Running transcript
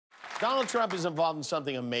Donald Trump is involved in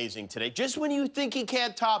something amazing today. Just when you think he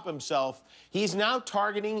can't top himself, he's now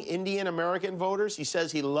targeting Indian American voters. He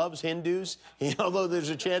says he loves Hindus, although there's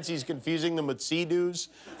a chance he's confusing them with Sea-Doos.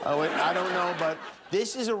 I don't know, but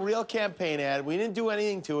this is a real campaign ad. We didn't do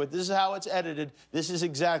anything to it. This is how it's edited. This is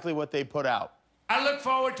exactly what they put out. I look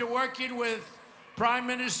forward to working with Prime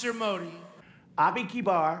Minister Modi. Abhi ki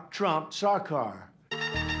baar, Trump Sarkar.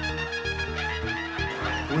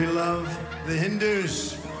 We love the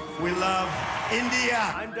Hindus. We love India.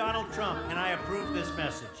 I'm Donald Trump, and I approve this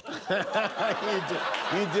message.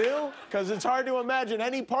 You do? Because it's hard to imagine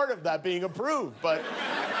any part of that being approved. But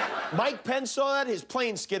Mike Pence saw that. His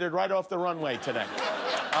plane skidded right off the runway today.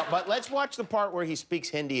 But let's watch the part where he speaks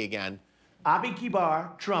Hindi again. Abhi ki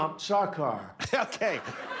baar, Trump Sarkar. Okay.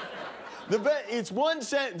 It's one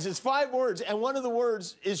sentence. It's 5 words, and one of the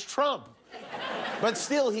words is Trump. But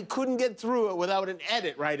still, he couldn't get through it without an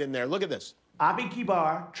edit right in there. Look at this. Abhi ki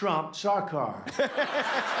baar, Trump Sarkar.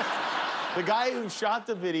 The guy who shot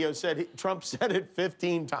the video said Trump said it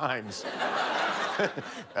 15 times.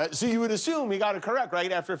 So you would assume he got it correct,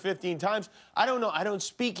 right, after 15 times. I don't know. I don't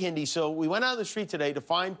speak Hindi, so we went out on the street today to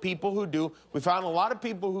find people who do. We found a lot of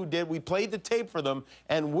people who did. We played the tape for them.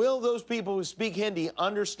 And will those people who speak Hindi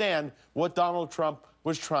understand what Donald Trump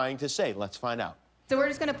was trying to say? Let's find out. So we're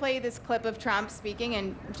just going to play this clip of Trump speaking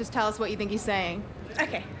and just tell us what you think he's saying.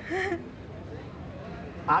 Okay.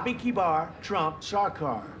 Abhi ki baar, Trump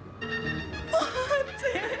Sarkar.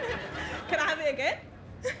 Can I have it again?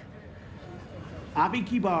 Abhi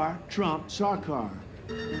ki baar, Trump Sarkar.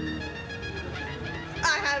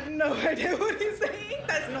 I have no idea what he's saying.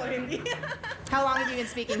 That's not Hindi. How long have you been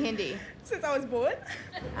speaking Hindi? Since I was born.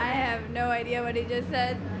 I have no idea what he just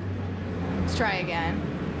said. Let's try again.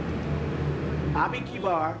 Abhi ki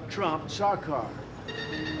baar, Trump Sarkar.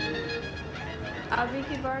 Abhi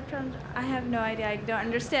ki baar, Trump. I have no idea. I don't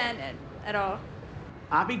understand it at all.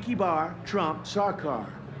 Abhi ki baar, Trump Sarkar.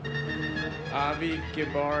 Abhi ki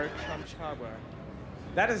baar, Trump Sarkar.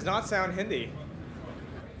 That does not sound Hindi.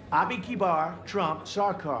 Abhi ki baar, Trump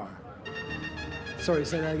Sarkar. Sorry,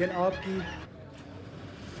 say that again.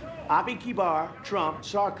 Abhi ki baar, Trump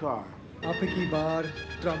Sarkar. Abhi ki baar,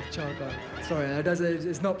 Trump Sarkar. Sorry,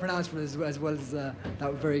 it's not pronounced as well as that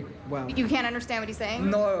very well. You can't understand what he's saying?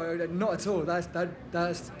 No, not at all. That's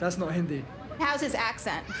not Hindi. How's his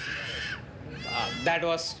accent? That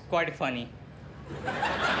was quite funny.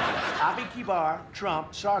 Abhi ki baar,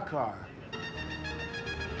 Trump Sarkar.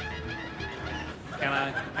 Can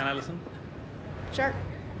I listen? Sure.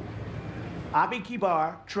 Abhi ki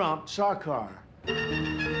baar, Trump Sarkar. Get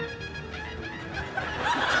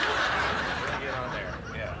on there.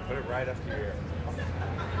 Yeah, put it right up to your ear.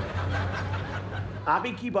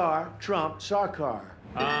 Abhi ki baar, Trump Sarkar.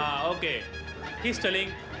 Okay. He's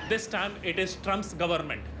telling this time it is Trump's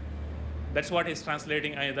government. That's what he's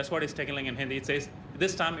translating. That's what he's taking in Hindi. It says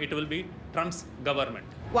this time it will be Trump's government.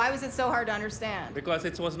 Why was it so hard to understand? Because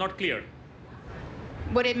it was not clear.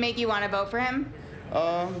 Would it make you want to vote for him?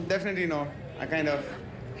 Definitely no. I kind of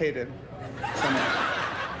hate it.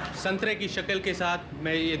 संतरे की शक्ल के साथ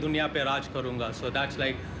मैं ये दुनिया पे राज करूंगा. So that's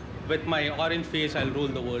like, with my orange face, I'll rule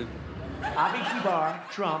the world. Abhi ki baar,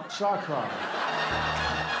 Trump Sarkar.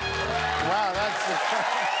 Wow, that's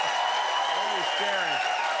very scary.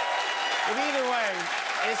 But either way,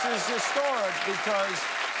 this is historic because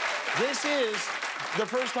this is the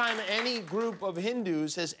first time any group of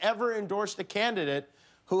Hindus has ever endorsed a candidate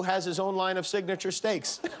who has his own line of signature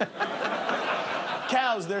steaks.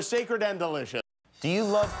 Cows, they're sacred and delicious. Do you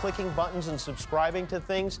love clicking buttons and subscribing to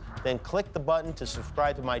things? Then click the button to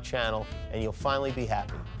subscribe to my channel, and you'll finally be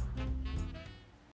happy.